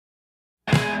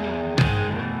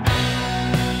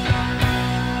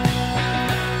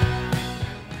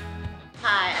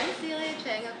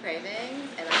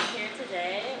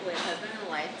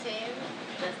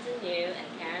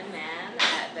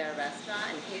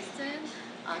Houston,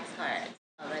 Oxheart.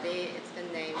 Already, it's been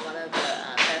named one of the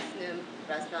best new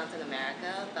restaurants in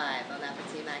America by Bon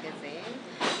Appetit magazine.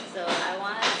 So I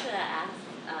wanted to ask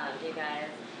you guys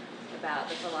about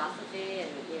the philosophy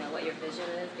and what your vision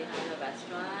is behind the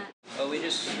restaurant. Well, we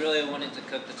just really wanted to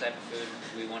cook the type of food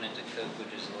we wanted to cook,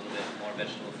 which is a little bit more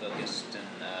vegetable focused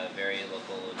and very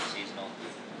local and seasonal,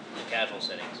 in a casual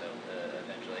setting. So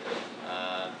eventually.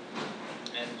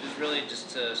 And just really just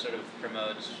to sort of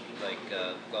promote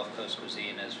Gulf Coast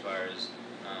cuisine as far as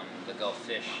the Gulf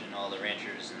fish and all the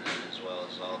ranchers, and as well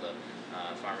as all the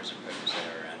farmers and cookers that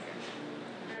are around here.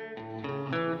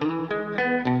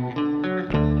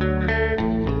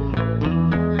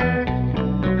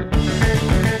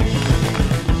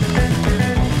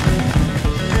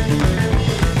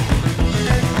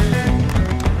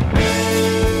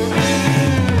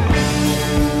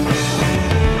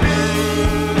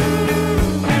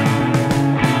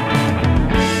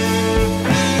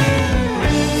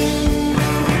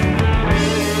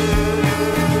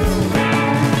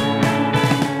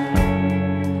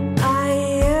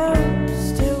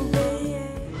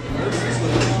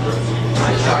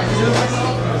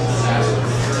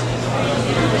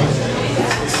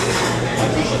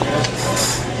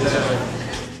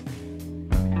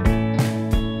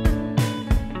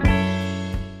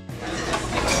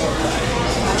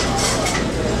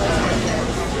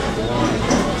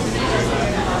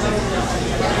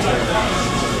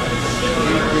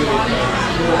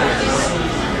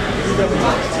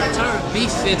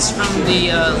 Beef, it's from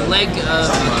the leg of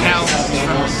a cow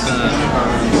from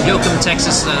Yoakum,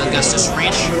 Texas, Augustus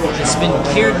Ranch. It's been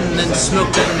cured and then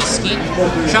smoked over mesquite,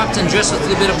 chopped and dressed with a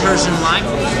little bit of Persian lime.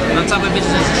 On top of it is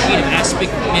a sheet of aspic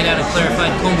made out of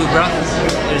clarified kombu broth.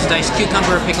 There's diced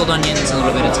cucumber, pickled onions, and a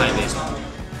little bit of Thai basil.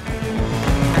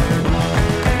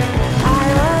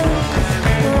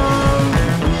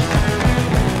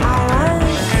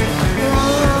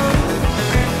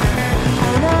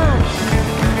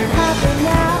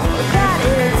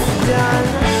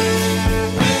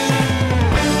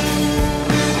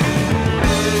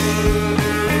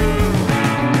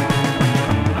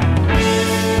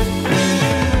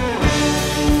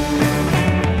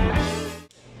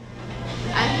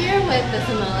 With the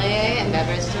sommelier and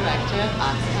beverage director of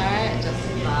Oxheart,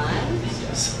 Justin Vann.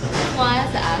 I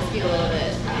wanted to ask you a little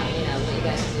bit, what you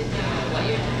guys do, what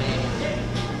you're doing,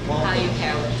 how you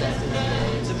pair with Justin's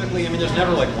food. Typically, there's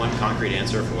never like one concrete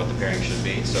answer for what the pairing should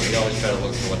be, so we always try to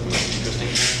look for what the most interesting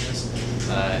pairing is.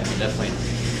 And we definitely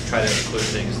try to include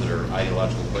things that are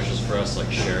ideological pushes for us, like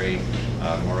sherry,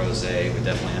 more rosé. We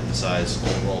definitely emphasize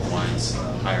old world wines,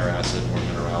 higher acid, more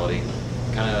minerality.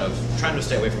 Kind of trying to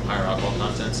stay away from higher alcohol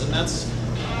contents, and that's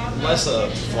less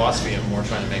a philosophy and more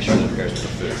trying to make sure that it pairs with the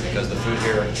food, because the food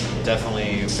here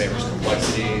definitely favors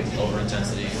complexity, over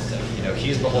intensity.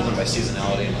 He's beholden by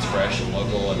seasonality and it's fresh and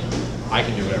local, and I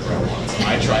can do whatever I want. So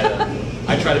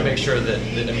I try to make sure that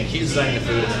he's designing the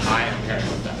food and then I am pairing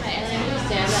with that. Right, and I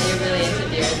understand that you're really into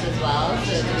beers as well,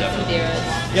 so do some beers.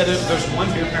 Yeah, there's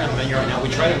one beer pair on the menu right now. We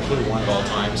try to include one at all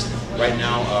times. Right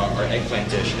now, our eggplant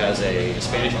dish has a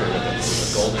Spanish beer with it.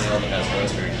 It's a golden ale that has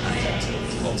rosemary and honey.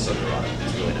 It's called Soda.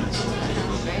 It's really nice.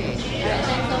 Great. All right,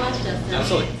 thanks so much, Justin.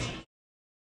 Absolutely.